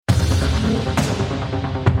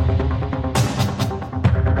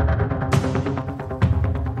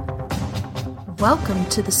Welcome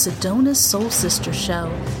to the Sedona Soul Sister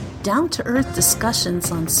Show, down-to-earth discussions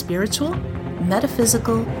on spiritual,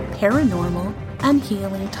 metaphysical, paranormal, and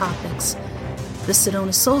healing topics. The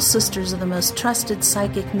Sedona Soul Sisters are the most trusted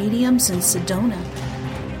psychic mediums in Sedona.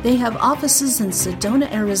 They have offices in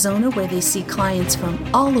Sedona, Arizona, where they see clients from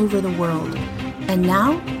all over the world. And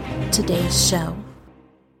now, today's show.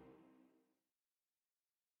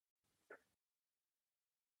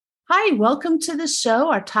 Hi, welcome to the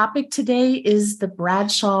show. Our topic today is the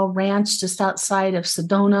Bradshaw Ranch just outside of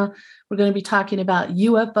Sedona. We're going to be talking about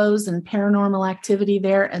UFOs and paranormal activity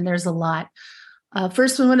there, and there's a lot.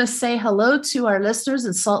 First, we want to say hello to our listeners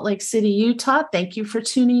in Salt Lake City, Utah. Thank you for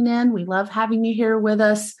tuning in. We love having you here with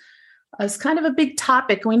us. It's kind of a big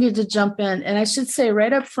topic. We need to jump in. And I should say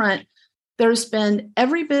right up front, there's been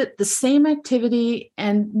every bit the same activity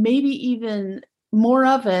and maybe even more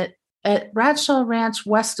of it at Bradshaw Ranch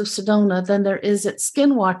west of Sedona than there is at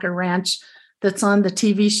Skinwalker Ranch that's on the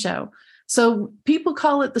TV show. So people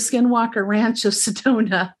call it the Skinwalker Ranch of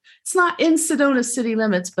Sedona. It's not in Sedona city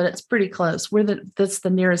limits, but it's pretty close. That's the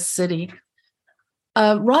nearest city.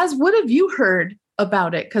 Roz, what have you heard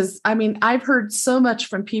about it? Because, I've heard so much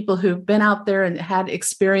from people who've been out there and had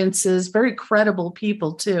experiences, very credible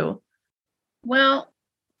people, too. Well,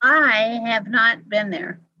 I have not been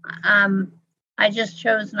there. I just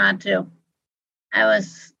chose not to. I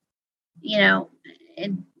was, when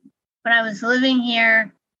I was living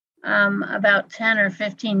here about 10 or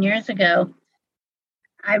 15 years ago,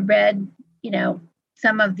 I read,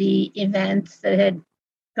 some of the events that had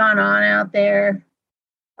gone on out there.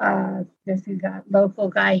 There's a local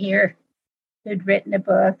guy here who'd written a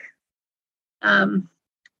book. I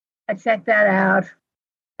checked that out.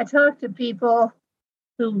 I talked to people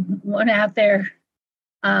who went out there.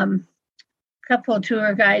 A couple of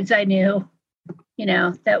tour guides I knew,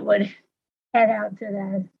 that would head out to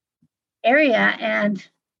that area. And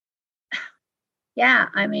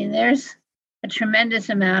there's a tremendous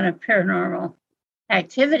amount of paranormal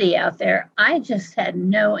activity out there. I just had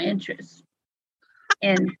no interest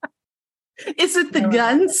in. Is it the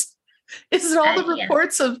guns? Is it all the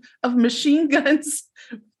reports of machine guns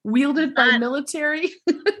wielded by military?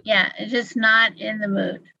 Yeah, it's just not in the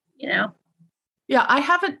mood, Yeah, I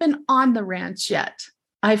haven't been on the ranch yet.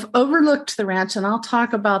 I've overlooked the ranch, and I'll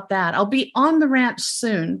talk about that. I'll be on the ranch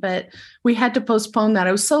soon, but we had to postpone that.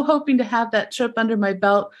 I was so hoping to have that trip under my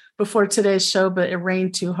belt before today's show, but it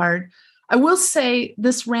rained too hard. I will say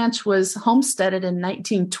this ranch was homesteaded in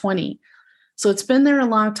 1920. So it's been there a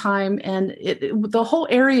long time, and the whole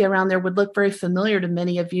area around there would look very familiar to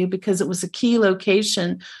many of you because it was a key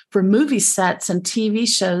location for movie sets and TV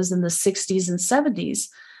shows in the 60s and 70s.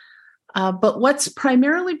 But what's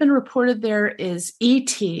primarily been reported there is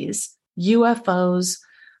ETs, UFOs,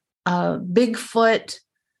 Bigfoot,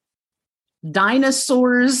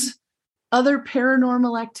 dinosaurs, other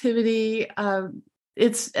paranormal activity.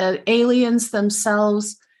 It's aliens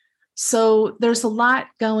themselves. So there's a lot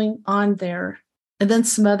going on there. And then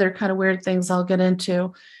some other kind of weird things I'll get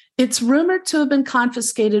into. It's rumored to have been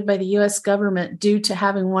confiscated by the U.S. government due to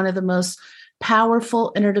having one of the most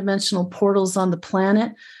powerful interdimensional portals on the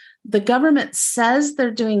planet. The government says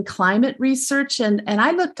they're doing climate research, and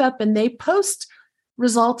I looked up and they post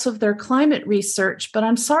results of their climate research, but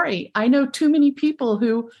I'm sorry, I know too many people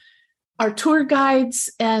who are tour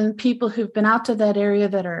guides and people who've been out to that area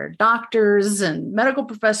that are doctors and medical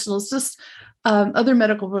professionals, just other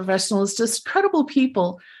medical professionals, just credible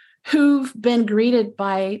people who've been greeted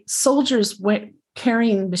by soldiers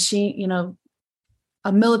carrying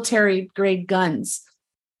military grade guns,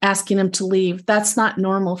 asking them to leave. That's not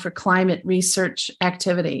normal for climate research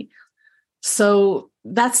activity. So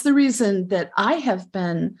that's the reason that I have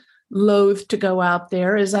been loath to go out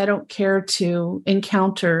there, is I don't care to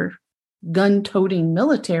encounter gun-toting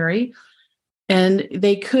military, and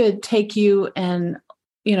they could take you and,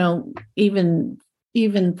 even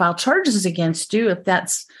file charges against you if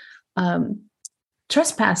that's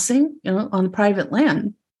trespassing, on private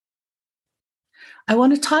land. I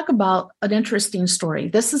want to talk about an interesting story.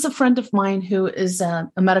 This is a friend of mine who is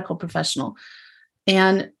a medical professional,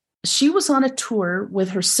 and she was on a tour with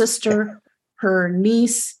her sister, her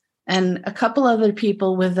niece, and a couple other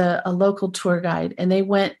people with a local tour guide. And they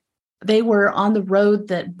were on the road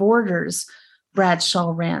that borders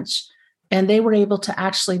Bradshaw Ranch, and they were able to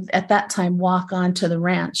actually, at that time, walk onto the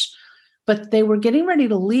ranch. But they were getting ready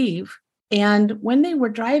to leave, and when they were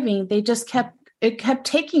driving, it kept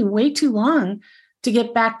taking way too long to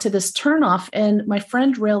get back to this turnoff. And my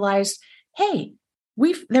friend realized, hey,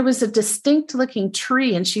 there was a distinct looking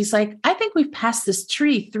tree. And she's like, I think we've passed this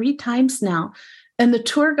tree 3 times now. And the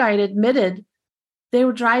tour guide admitted they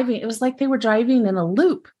were driving. It was like they were driving in a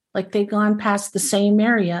loop, like they'd gone past the same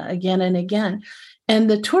area again and again. And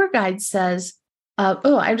the tour guide says,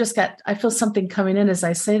 I feel something coming in as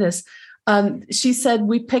I say this. She said,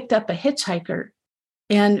 we picked up a hitchhiker,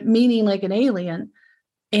 and meaning like an alien,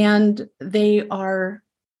 and they are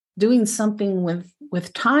doing something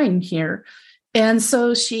with time here. And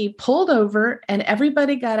so she pulled over and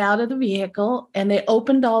everybody got out of the vehicle and they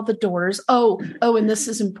opened all the doors. And this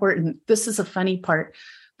is important. This is a funny part.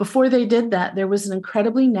 Before they did that, there was an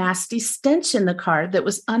incredibly nasty stench in the car that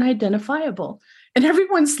was unidentifiable. And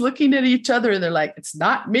everyone's looking at each other and they're like, it's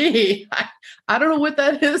not me. I don't know what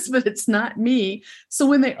that is, but it's not me. So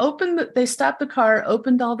when they stopped the car,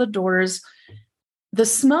 opened all the doors, the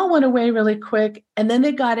smell went away really quick. And then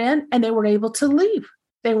they got in and they were able to leave.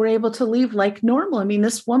 They were able to leave like normal. I mean,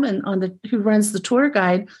 this woman who runs the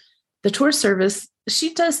tour service,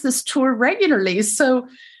 she does this tour regularly. So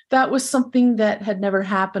that was something that had never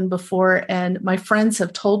happened before. And my friends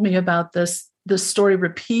have told me about this story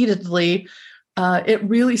repeatedly. It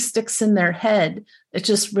really sticks in their head. It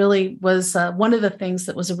just really was one of the things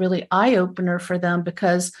that was a really eye-opener for them,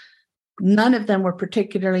 because none of them were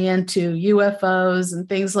particularly into UFOs and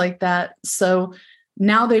things like that. So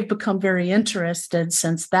now they've become very interested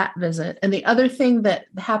since that visit. And the other thing that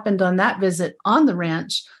happened on that visit on the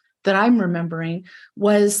ranch that I'm remembering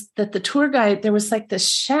was that the tour guide, there was like this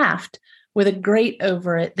shaft with a grate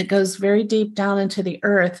over it that goes very deep down into the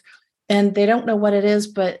earth. And they don't know what it is,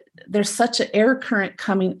 but there's such an air current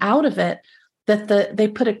coming out of it that they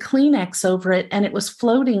put a Kleenex over it and it was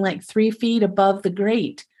floating like 3 feet above the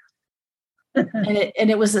grate. and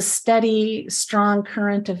it was a steady, strong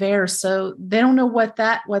current of air. So they don't know what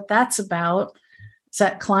that's about. Is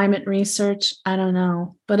that climate research? I don't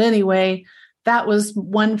know. But anyway, that was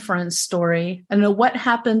one friend's story. I don't know what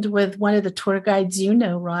happened with one of the tour guides,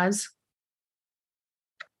 Roz.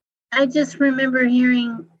 I just remember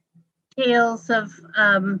hearing tales of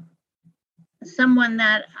someone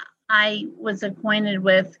that I was acquainted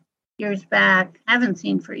with years back, haven't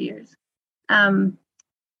seen for years,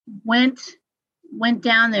 went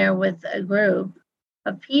down there with a group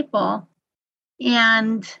of people,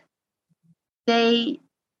 and they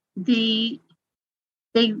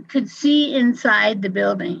could see inside the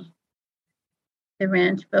building, the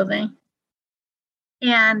ranch building,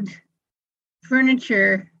 and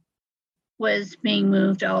furniture was being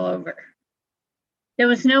moved all over. There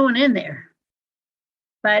was no one in there,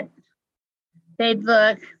 but they'd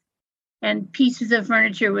look and pieces of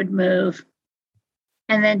furniture would move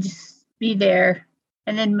and then just be there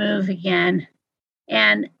and then move again.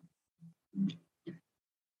 And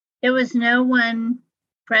there was no one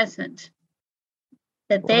present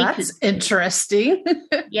that they could see. That's interesting.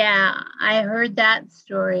 Yeah, I heard that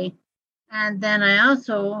story. And then I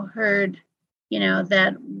also heard,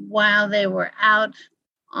 that while they were out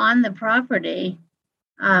on the property,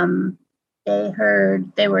 they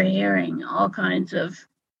were hearing all kinds of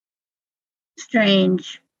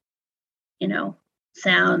strange,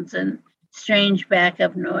 sounds and strange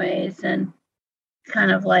backup noise and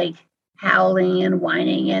kind of like howling and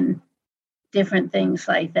whining and different things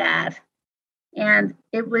like that. And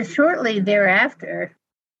it was shortly thereafter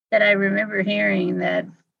that I remember hearing that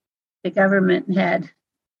the government had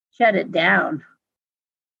shut it down.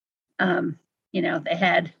 They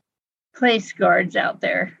had place guards out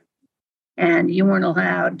there and you weren't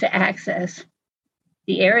allowed to access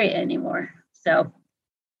the area anymore. So,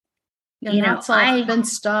 that's all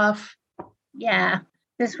fenced off. Yeah,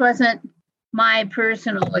 this wasn't my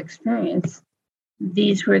personal experience.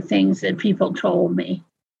 These were things that people told me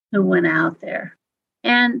who went out there.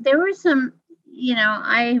 And there were some,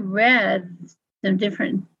 I read some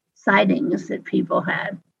different sightings that people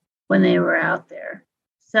had when they were out there.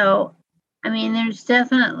 So, there's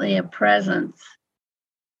definitely a presence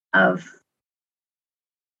of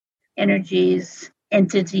energies,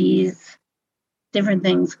 entities, different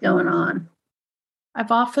things going on.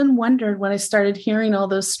 I've often wondered when I started hearing all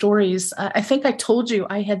those stories. I think I told you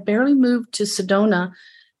I had barely moved to Sedona,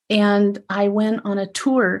 and I went on a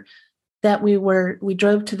tour that we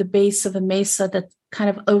drove to the base of a mesa that's kind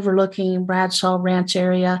of overlooking Bradshaw Ranch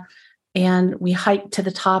area, and we hiked to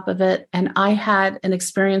the top of it. And I had an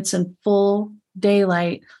experience in full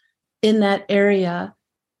daylight in that area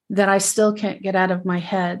that I still can't get out of my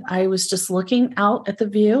head. I was just looking out at the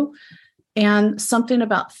view, and something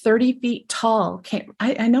about 30 feet tall came.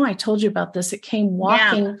 I know I told you about this. It came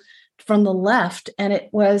walking from the left, and it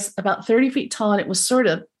was about 30 feet tall, and it was sort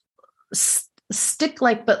of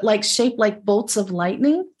stick-like, but like shaped like bolts of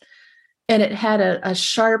lightning. And it had a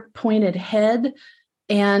sharp pointed head,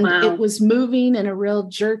 and it Wow. was moving in a real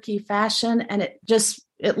jerky fashion, and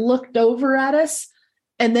it looked over at us,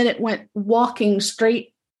 and then it went walking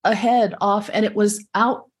straight ahead off, and it was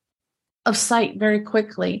out of sight very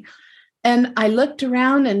quickly. And I looked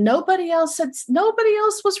around, and nobody else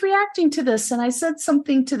was reacting to this. And I said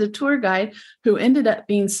something to the tour guide, who ended up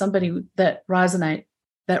being somebody that Roz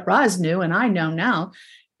knew, and I know now.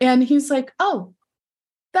 And he's like, "Oh,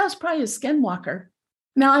 that was probably a skinwalker."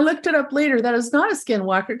 Now, I looked it up later. That is not a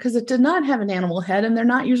skinwalker, because it did not have an animal head, and they're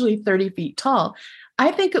not usually 30 feet tall.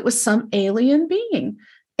 I think it was some alien being.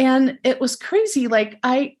 And it was crazy. Like,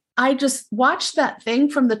 I just watched that thing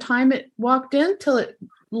from the time it walked in till it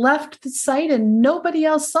left the site, and nobody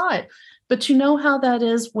else saw it. But you know how that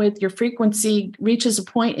is with your frequency reaches a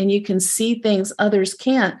point and you can see things others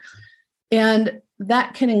can't. And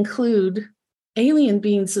that can include alien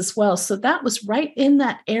beings as well. So that was right in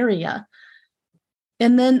that area.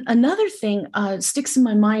 And then another thing sticks in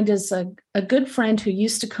my mind is a good friend who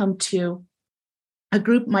used to come to a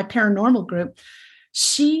group, my paranormal group.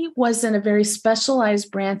 She was in a very specialized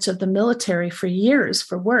branch of the military for years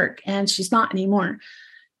for work, and she's not anymore.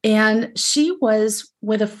 And she was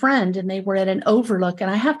with a friend, and they were at an overlook. And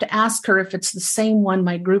I have to ask her if it's the same one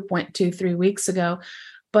my group went to 3 weeks ago.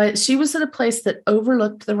 But she was at a place that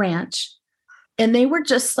overlooked the ranch, and they were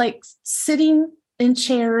just like sitting in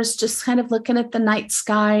chairs, just kind of looking at the night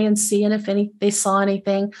sky and seeing if they saw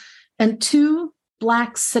anything. And 2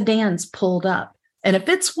 black sedans pulled up. And if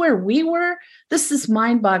it's where we were, this is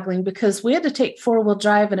mind-boggling, because we had to take 4-wheel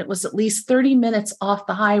drive, and it was at least 30 minutes off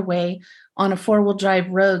the highway on a 4-wheel drive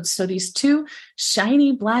road. So these 2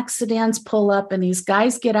 shiny black sedans pull up, and these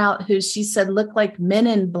guys get out who she said looked like men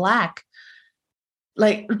in black,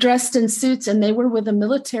 like dressed in suits, and they were with the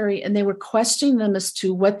military, and they were questioning them as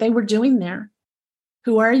to what they were doing there.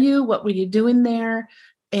 Who are you? What were you doing there?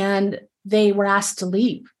 And they were asked to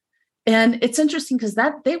leave. And it's interesting because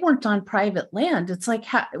that they weren't on private land. It's like,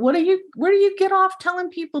 where do you get off telling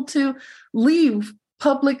people to leave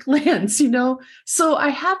public lands, So I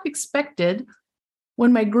have expected,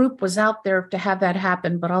 when my group was out there, to have that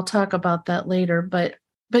happen, but I'll talk about that later. But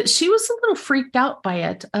she was a little freaked out by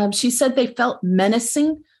it. She said they felt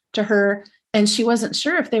menacing to her, and she wasn't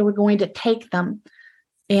sure if they were going to take them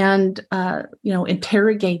and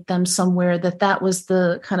interrogate them somewhere. That was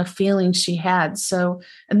the kind of feeling she had. So,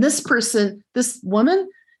 and this woman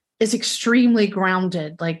is extremely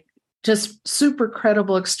grounded, like just super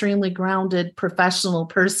credible, extremely grounded professional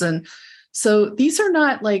person. So these are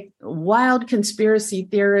not like wild conspiracy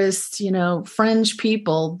theorists, fringe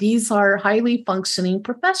people. These are highly functioning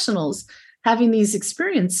professionals having these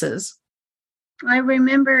experiences. I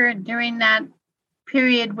remember during that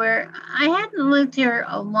period where I hadn't lived here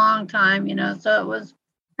a long time, so it was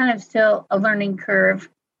kind of still a learning curve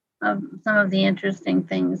of some of the interesting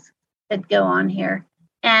things that go on here.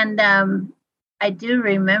 And I do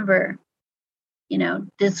remember,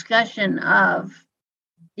 discussion of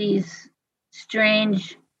these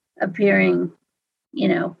strange appearing,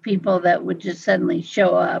 people that would just suddenly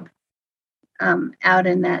show up out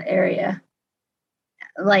in that area.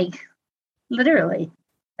 Like, literally.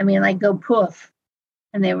 I mean, like, go poof.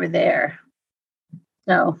 And they were there.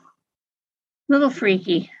 So, a little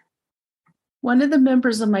freaky. One of the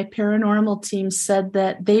members of my paranormal team said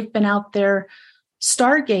that they've been out there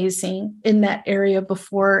stargazing in that area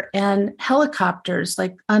before, and helicopters,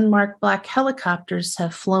 like unmarked black helicopters,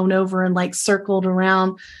 have flown over and like circled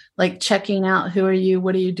around, like checking out, who are you?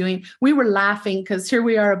 What are you doing? We were laughing because here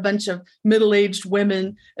we are, a bunch of middle-aged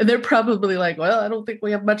women, and they're probably like, well, I don't think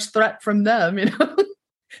we have much threat from them,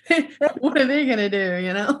 What are they going to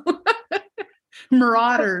do,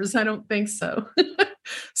 Marauders? I don't think so.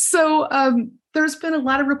 So there's been a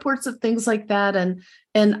lot of reports of things like that.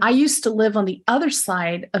 And I used to live on the other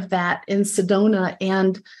side of that in Sedona,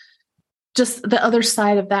 and just the other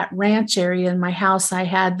side of that ranch area in my house I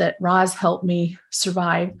had that Roz helped me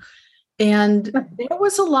survive. And there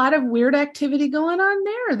was a lot of weird activity going on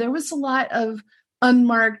there. There was a lot of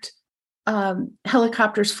unmarked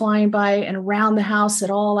helicopters flying by and around the house at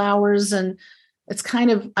all hours, and it's kind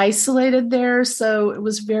of isolated there, so it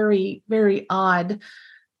was very, very odd.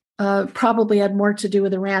 Probably had more to do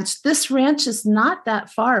with the ranch. This ranch is not that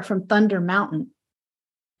far from Thunder Mountain,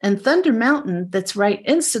 and Thunder Mountain, that's right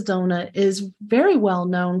in Sedona, is very well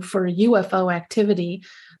known for UFO activity.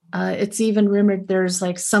 It's even rumored there's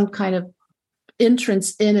like some kind of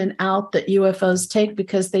entrance in and out that UFOs take,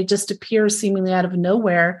 because they just appear seemingly out of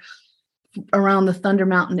nowhere around the Thunder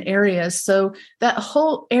Mountain area. So that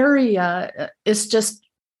whole area is just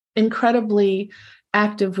incredibly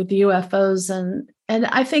active with UFOs. And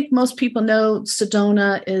I think most people know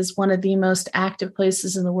Sedona is one of the most active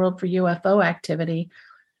places in the world for UFO activity.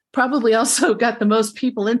 Probably also got the most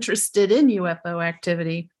people interested in UFO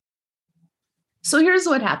activity. So here's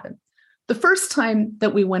what happened. The first time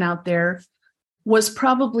that we went out there was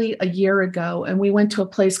probably a year ago, and we went to a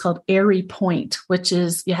place called Airy Point, which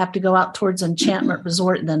is you have to go out towards Enchantment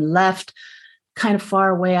Resort and then left, kind of far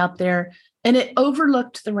away out there. And it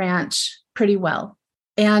overlooked the ranch pretty well.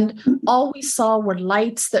 And all we saw were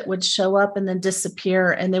lights that would show up and then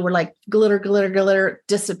disappear. And they were like glitter, glitter, glitter,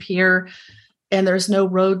 disappear. And there's no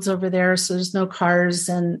roads over there, so there's no cars.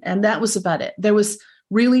 And that was about it. There was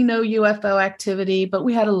really no UFO activity, but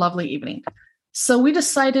we had a lovely evening. So we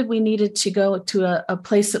decided we needed to go to a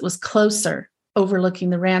place that was closer, overlooking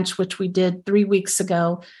the ranch, which we did 3 weeks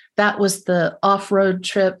ago. That was the off-road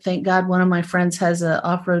trip. Thank God one of my friends has an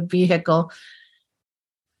off-road vehicle.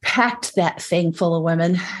 Packed that thing full of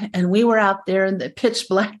women. And we were out there in the pitch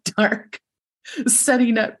black dark,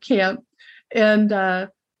 setting up camp. And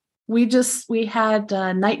we had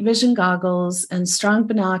night vision goggles and strong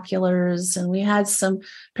binoculars, and we had some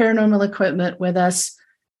paranormal equipment with us.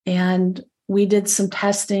 And we did some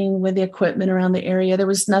testing with the equipment around the area. There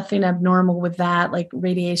was nothing abnormal with that, like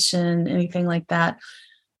radiation, anything like that.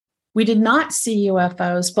 We did not see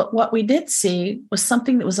UFOs, but what we did see was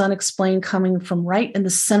something that was unexplained coming from right in the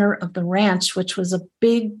center of the ranch, which was a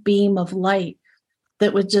big beam of light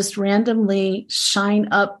that would just randomly shine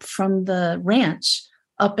up from the ranch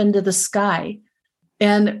up into the sky.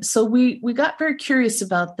 And so we got very curious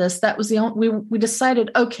about this. That was the only, we decided,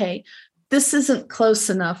 okay, this isn't close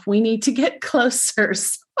enough. We need to get closer.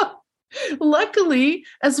 So luckily,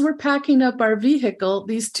 as we're packing up our vehicle,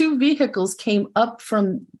 these two vehicles came up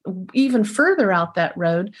from even further out that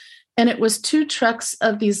road. And it was two trucks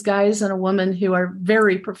of these guys and a woman who are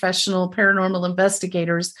very professional paranormal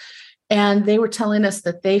investigators. And they were telling us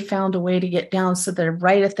that they found a way to get down. So they're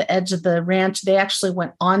right at the edge of the ranch. They actually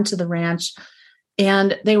went onto the ranch.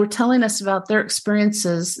 And they were telling us about their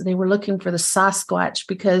experiences. They were looking for the Sasquatch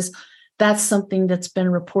because that's something that's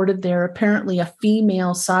been reported there. Apparently a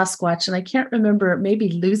female Sasquatch. And I can't remember, maybe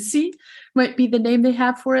Lucy might be the name they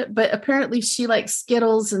have for it. But apparently she likes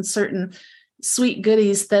Skittles and certain sweet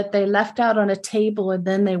goodies that they left out on a table and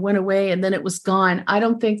then they went away and then it was gone. I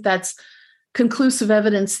don't think that's conclusive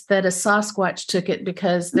evidence that a Sasquatch took it,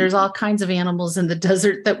 because there's all kinds of animals in the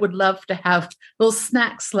desert that would love to have little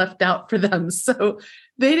snacks left out for them. So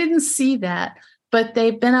they didn't see that, but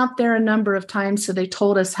they've been out there a number of times. So they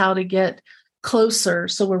told us how to get closer.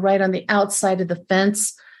 So we're right on the outside of the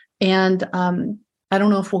fence. And I don't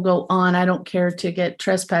know if we'll go on. I don't care to get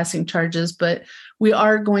trespassing charges, but we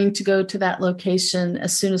are going to go to that location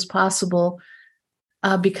as soon as possible.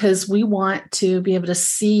 Because we want to be able to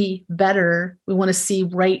see better. We want to see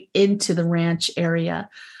right into the ranch area.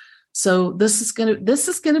 So this is going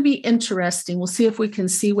to be interesting. We'll see if we can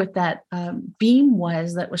see what that beam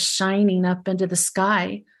was that was shining up into the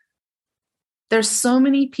sky. There's so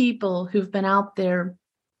many people who've been out there,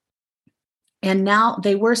 and now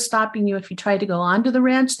they were stopping you if you tried to go onto the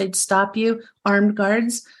ranch. They'd stop you, armed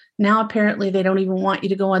guards. Now apparently they don't even want you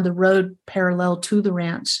to go on the road parallel to the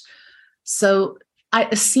ranch. So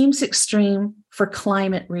it seems extreme for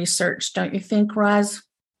climate research, don't you think, Roz?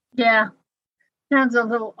 Yeah, sounds a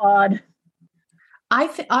little odd. I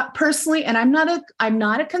think personally, and I'm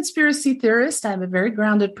not a conspiracy theorist. I'm a very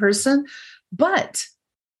grounded person, but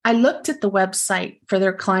I looked at the website for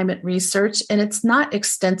their climate research, and it's not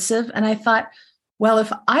extensive. And I thought, well,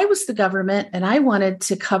 if I was the government and I wanted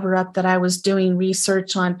to cover up that I was doing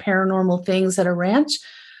research on paranormal things at a ranch,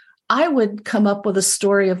 I would come up with a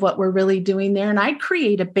story of what we're really doing there. And I'd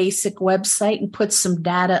create a basic website and put some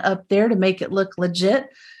data up there to make it look legit,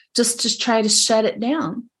 just to try to shut it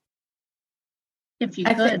down. If you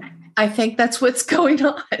could. I think that's what's going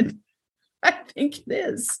on. I think it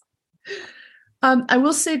is. I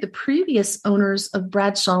will say the previous owners of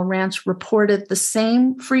Bradshaw Ranch reported the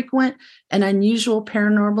same frequent and unusual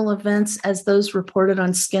paranormal events as those reported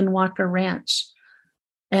on Skinwalker Ranch.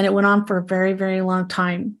 And it went on for a very, very long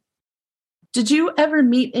time. Did you ever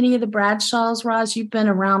meet any of the Bradshaws, Roz? You've been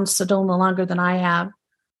around Sedona longer than I have.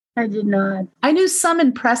 I did not. I knew some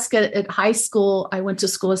in Prescott at high school. I went to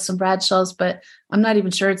school with some Bradshaws, but I'm not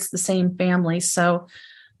even sure it's the same family. So,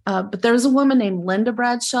 but there was a woman named Linda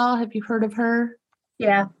Bradshaw. Have you heard of her?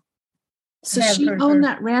 Yeah. So she owned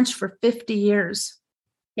that ranch for 50 years.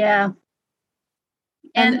 Yeah.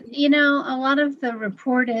 And a lot of the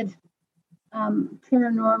reported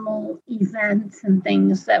paranormal events and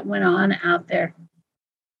things that went on out there,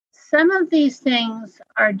 some of these things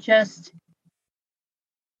are just,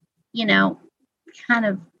 kind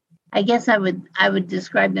of I guess I would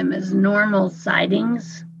describe them as normal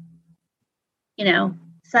sightings.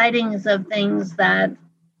 Sightings of things that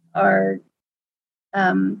are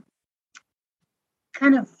um,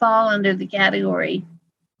 kind of fall under the category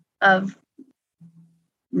of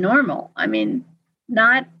normal. I mean,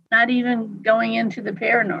 not even going into the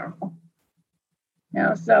paranormal.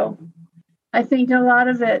 So I think a lot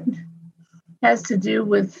of it has to do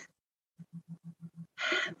with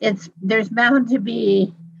there's bound to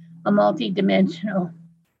be a multi-dimensional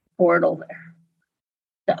portal there.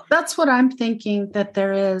 So That's what I'm thinking that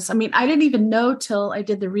there is. I mean, I didn't even know till I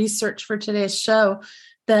did the research for today's show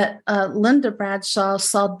that Linda Bradshaw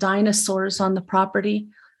saw dinosaurs on the property.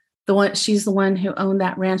 She's the one who owned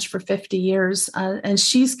that ranch for 50 years. And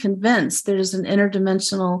she's convinced there's an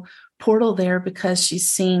interdimensional portal there because she's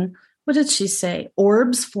seen, what did she say?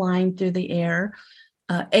 Orbs flying through the air,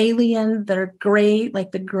 alien that are gray,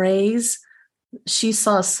 like the grays. She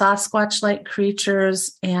saw Sasquatch-like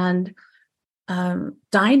creatures and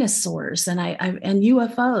dinosaurs and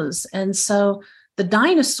UFOs. And so the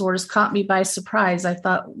dinosaurs caught me by surprise. I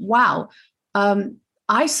thought, wow,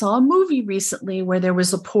 I saw a movie recently where there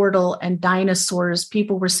was a portal and dinosaurs.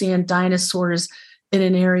 People were seeing dinosaurs in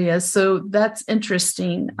an area. So that's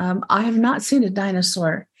interesting. I have not seen a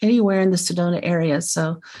dinosaur anywhere in the Sedona area.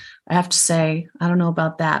 So I have to say, I don't know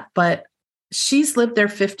about that, but she's lived there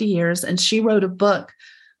 50 years and she wrote a book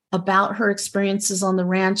about her experiences on the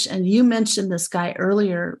ranch. And you mentioned this guy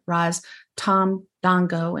earlier, Roz, Tom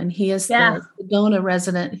Dongo, and he is the Sedona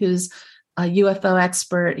resident who's a UFO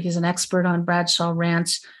expert. He's an expert on Bradshaw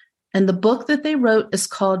Ranch. And the book that they wrote is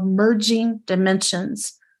called Merging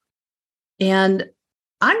Dimensions. And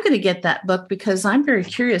I'm going to get that book because I'm very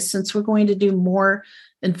curious. Since we're going to do more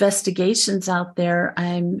investigations out there,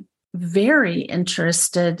 I'm very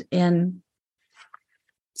interested in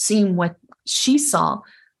seeing what she saw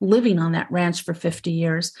living on that ranch for 50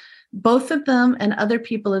 years. Both of them and other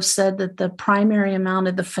people have said that the primary amount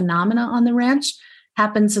of the phenomena on the ranch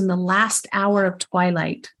happens in the last hour of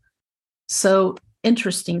twilight. So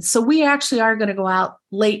interesting. So we actually are going to go out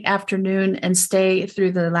late afternoon and stay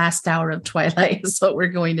through the last hour of twilight is what we're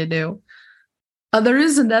going to do. There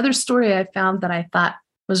is another story I found that I thought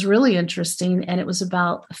was really interesting, and it was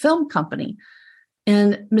about a film company.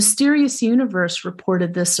 And Mysterious Universe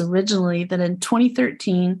reported this originally, that in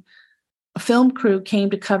 2013, a film crew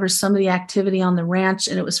came to cover some of the activity on the ranch,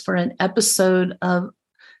 and it was for an episode of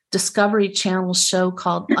Discovery Channel show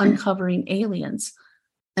called Uncovering Aliens.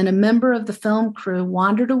 And a member of the film crew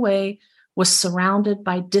wandered away, was surrounded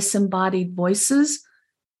by disembodied voices,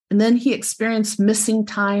 and then he experienced missing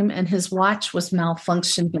time and his watch was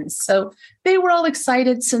malfunctioning. So they were all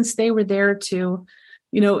excited since they were there to,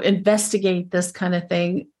 investigate this kind of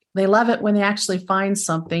thing. They love it when they actually find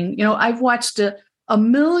something. I've watched a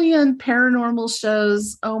million paranormal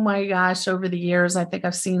shows, oh my gosh, over the years. I think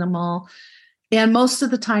I've seen them all. And most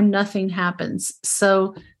of the time, nothing happens.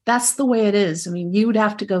 So that's the way it is. I mean, you would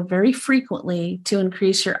have to go very frequently to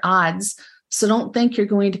increase your odds. So don't think you're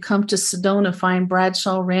going to come to Sedona, find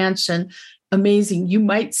Bradshaw Ranch and amazing. You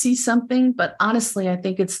might see something, but honestly, I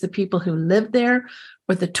think it's the people who live there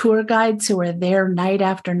or the tour guides who are there night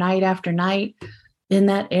after night after night in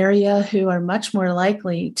that area who are much more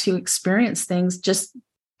likely to experience things just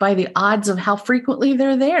by the odds of how frequently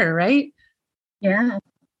they're there, right? Yeah.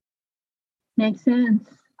 Makes sense.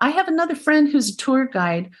 I have another friend who's a tour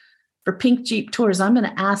guide for Pink Jeep Tours. I'm going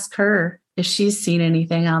to ask her if she's seen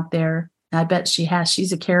anything out there. I bet she has.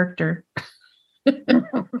 She's a character.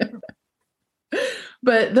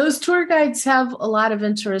 But those tour guides have a lot of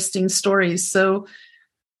interesting stories. So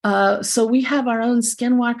we have our own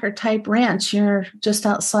skinwalker type ranch here just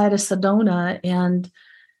outside of Sedona. And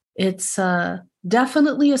it's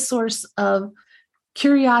definitely a source of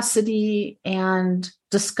curiosity and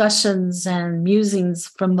discussions and musings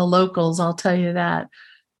from the locals. I'll tell you that.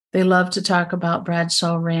 They love to talk about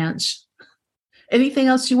Bradshaw Ranch. Anything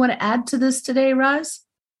else you want to add to this today, Roz?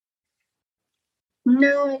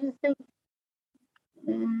 No, I just think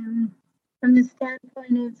from the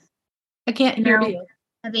standpoint of I can't hear you.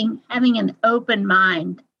 Having an open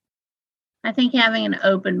mind. I think having an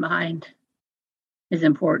open mind is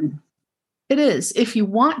important. It is. If you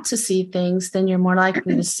want to see things, then you're more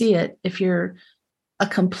likely to see it. If you're a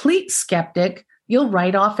complete skeptic, you'll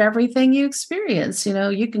write off everything you experience.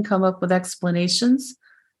 You can come up with explanations.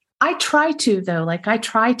 I try to, though, I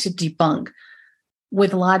try to debunk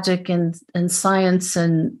with logic and science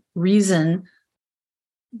and reason,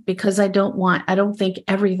 because I don't think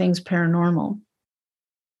everything's paranormal.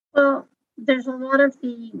 Well, there's a lot of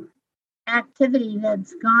the activity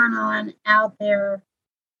that's gone on out there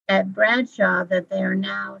at Bradshaw that they are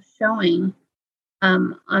now showing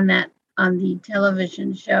on the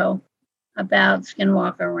television show about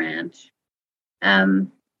Skinwalker Ranch.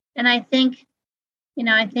 And I think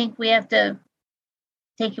we have to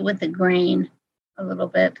take it with a grain a little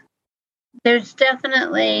bit. There's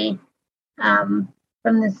definitely, from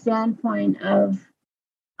the standpoint of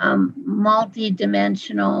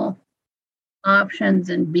multi-dimensional options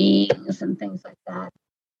and beings and things like that,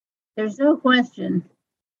 there's no question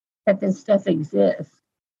that this stuff exists.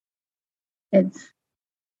 It's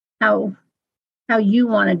how you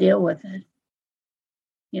want to deal with it.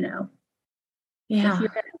 Yeah. If you're going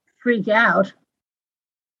to freak out.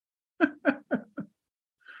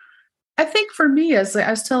 I think for me, as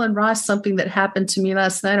I was telling Ross something that happened to me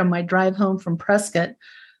last night on my drive home from Prescott,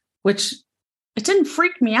 which it didn't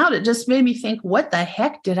freak me out. It just made me think, what the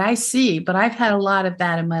heck did I see? But I've had a lot of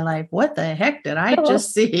that in my life. What the heck did I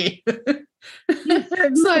just see?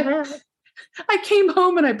 I came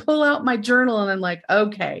home and I pull out my journal and I'm like,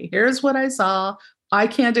 okay, here's what I saw. I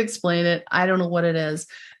can't explain it. I don't know what it is.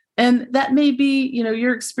 And that may be,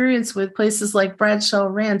 your experience with places like Bradshaw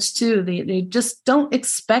Ranch too. They just don't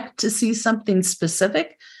expect to see something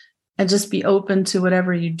specific and just be open to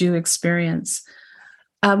whatever you do experience.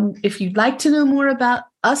 If you'd like to know more about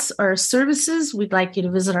us or our services, we'd like you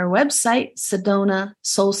to visit our website,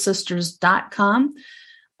 SedonaSoulSisters.com.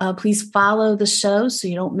 Please follow the show so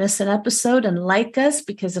you don't miss an episode, and like us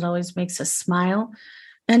because it always makes us smile.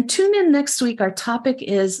 And tune in next week. Our topic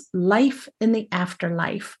is life in the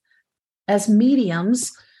afterlife. As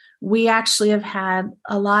mediums, we actually have had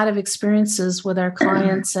a lot of experiences with our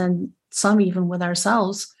clients and some even with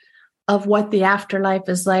ourselves of what the afterlife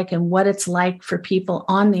is like and what it's like for people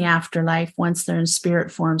on the afterlife once they're in spirit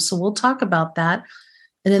form. So we'll talk about that.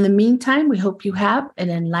 And in the meantime, we hope you have an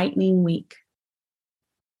enlightening week.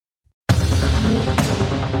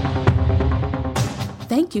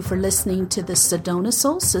 Thank you for listening to the Sedona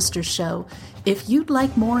Soul Sisters Show. If you'd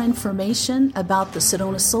like more information about the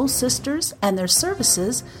Sedona Soul Sisters and their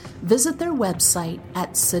services, visit their website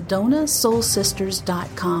at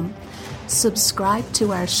SedonaSoulSisters.com. Subscribe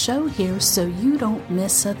to our show here so you don't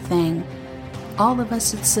miss a thing. All of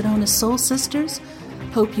us at Sedona Soul Sisters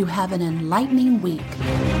hope you have an enlightening week.